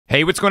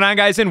Hey, what's going on,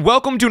 guys, and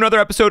welcome to another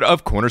episode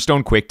of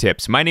Cornerstone Quick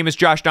Tips. My name is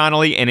Josh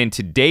Donnelly, and in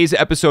today's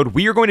episode,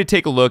 we are going to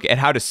take a look at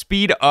how to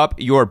speed up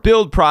your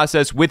build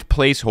process with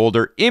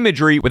placeholder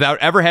imagery without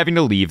ever having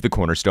to leave the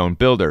Cornerstone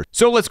builder.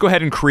 So let's go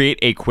ahead and create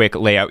a quick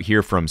layout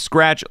here from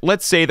scratch.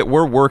 Let's say that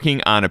we're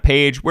working on a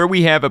page where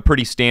we have a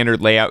pretty standard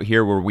layout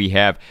here where we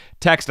have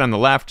text on the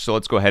left. So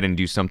let's go ahead and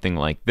do something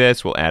like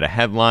this. We'll add a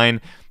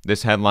headline.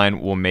 This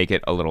headline will make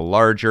it a little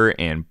larger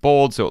and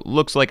bold so it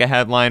looks like a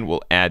headline.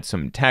 We'll add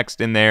some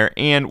text in there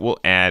and we'll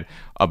add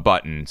a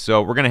button.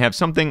 So we're going to have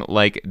something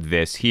like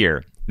this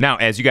here. Now,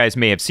 as you guys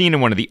may have seen in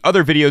one of the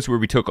other videos where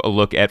we took a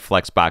look at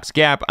Flexbox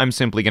Gap, I'm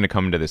simply going to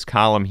come to this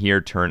column here,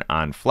 turn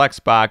on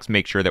Flexbox,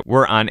 make sure that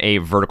we're on a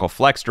vertical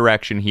flex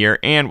direction here,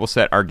 and we'll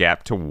set our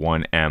gap to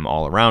 1em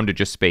all around to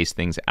just space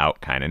things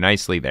out kind of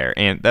nicely there.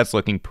 And that's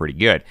looking pretty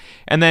good.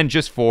 And then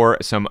just for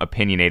some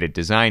opinionated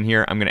design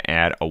here, I'm going to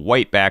add a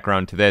white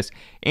background to this,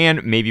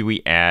 and maybe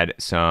we add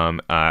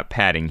some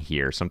padding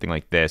here, something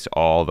like this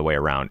all the way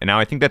around. And now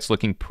I think that's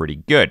looking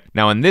pretty good.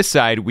 Now on this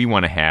side, we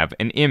want to have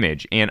an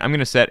image, and I'm going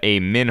to set a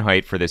min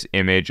height for this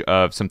image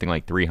of something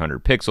like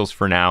 300 pixels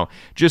for now,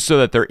 just so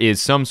that there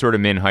is some sort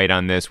of min height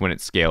on this when it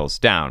scales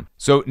down.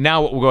 So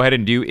now what we'll go ahead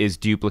and do is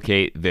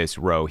duplicate this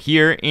row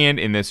here, and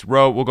in this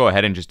row, we'll go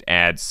ahead and just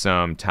add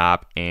some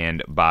top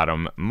and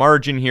bottom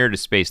margin here to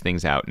space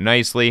things out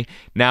nicely.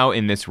 Now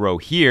in this row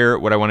here,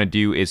 what I want to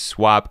do is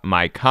swap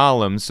my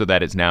columns so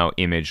that it's now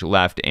image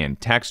left and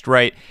text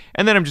right,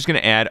 and then I'm just going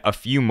to add a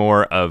few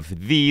more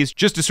of these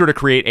just to sort of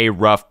create a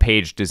rough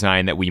page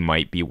design that we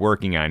might be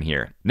working on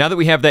here. Now that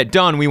we have that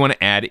done, we want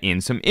to add in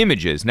some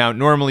images. Now,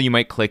 normally you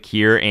might click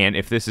here, and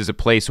if this is a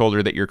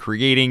placeholder that you're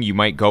creating, you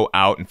might go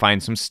out and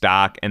find some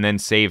stock and then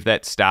save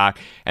that stock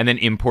and then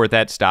import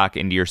that stock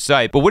into your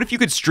site. But what if you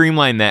could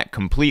streamline that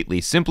completely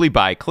simply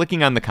by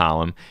clicking on the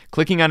column,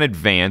 clicking on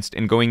advanced,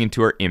 and going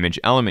into our image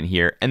element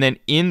here, and then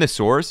in the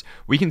source,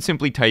 we can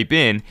simply type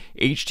in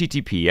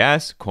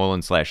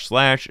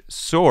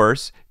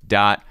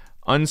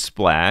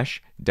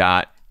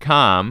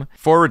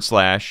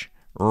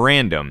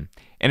https://source.unsplash.com/random.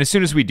 And as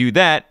soon as we do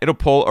that, it'll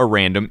pull a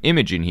random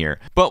image in here.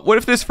 But what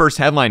if this first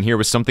headline here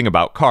was something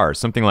about cars?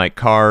 Something like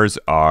cars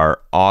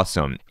are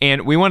awesome.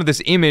 And we wanted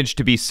this image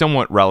to be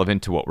somewhat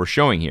relevant to what we're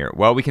showing here.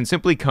 Well, we can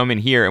simply come in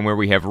here, and where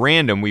we have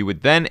random, we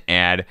would then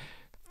add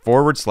 /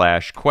 and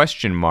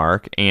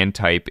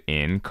type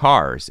in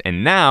cars.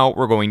 And now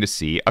we're going to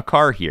see a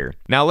car here.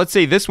 Now let's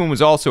say this one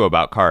was also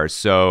about cars.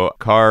 So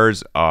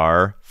cars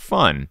are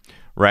fun,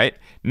 right?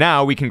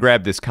 Now we can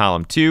grab this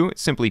column 2,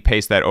 simply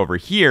paste that over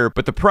here.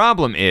 But the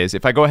problem is,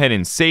 if I go ahead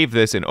and save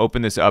this and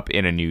open this up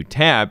in a new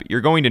tab, you're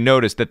going to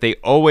notice that they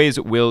always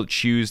will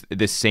choose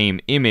the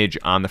same image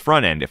on the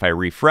front end. If I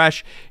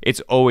refresh,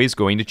 it's always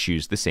going to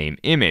choose the same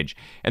image.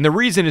 And the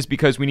reason is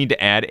because we need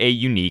to add a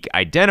unique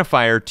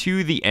identifier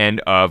to the end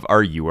of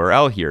our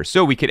URL here.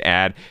 So we could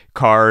add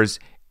cars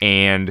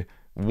and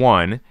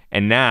 1,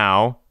 and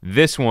now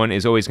this one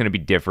is always going to be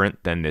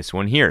different than this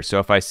one here. So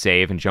if I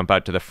save and jump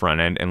out to the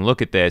front end and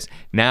look at this,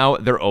 now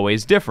they're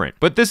always different.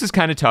 But this is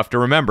kind of tough to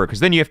remember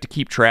because then you have to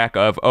keep track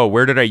of, oh,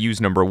 where did I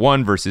use number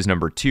 1 versus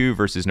number 2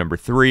 versus number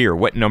 3, or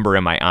what number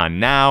am I on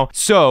now?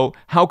 So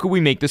how could we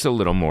make this a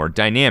little more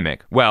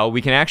dynamic? Well,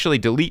 we can actually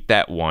delete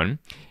that one,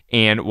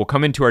 and we'll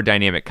come into our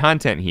dynamic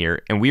content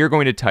here, and we are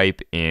going to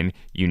type in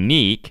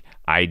unique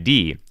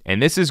ID. And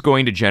this is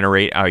going to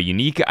generate a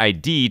unique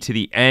ID to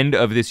the end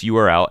of this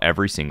URL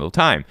every single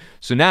time.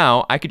 So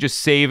now I could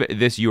just save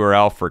this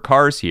URL for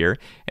cars here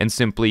and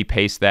simply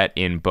paste that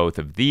in both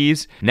of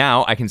these.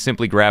 Now I can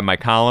simply grab my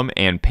column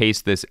and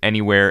paste this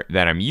anywhere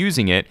that I'm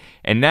using it.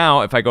 And now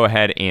if I go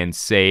ahead and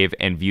save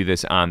and view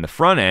this on the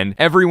front end,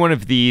 every one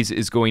of these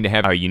is going to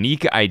have a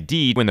unique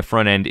ID when the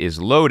front end is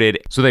loaded,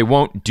 so they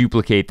won't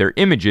duplicate their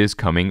images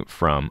coming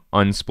from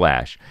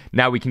Unsplash.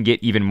 Now we can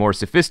get even more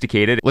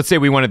sophisticated. Let's say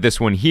we wanted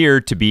this one here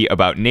to be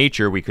about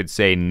nature. We could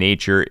say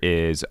nature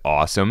is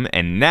awesome.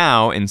 And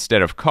now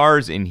instead of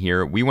cars in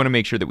here, we want to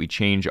make sure that we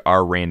change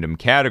our random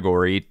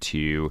category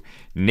to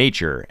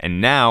nature. And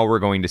now we're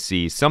going to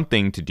see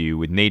something to do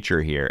with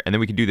nature here. And then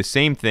we can do the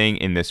same thing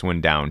in this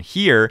one down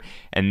here.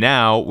 And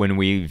now when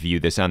we view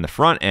this on the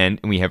front end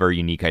and we have our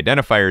unique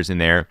identifiers in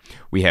there,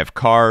 we have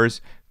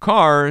cars,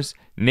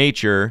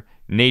 nature,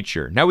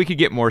 nature. Now we could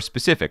get more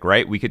specific,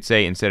 right? We could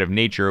say instead of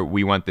nature,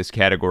 we want this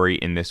category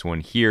in this one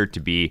here to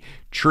be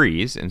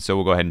trees. And so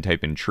we'll go ahead and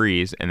type in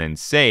trees and then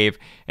save.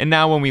 And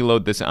now when we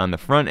load this on the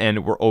front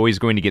end, we're always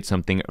going to get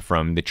something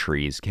from the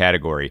trees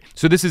category.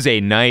 So this is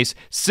a nice,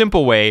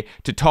 simple way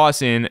to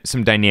toss in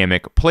some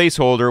dynamic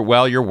placeholder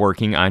while you're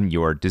working on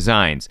your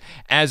designs.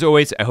 As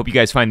always, I hope you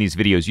guys find these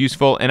videos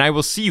useful, and I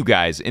will see you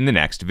guys in the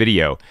next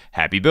video.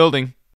 Happy building!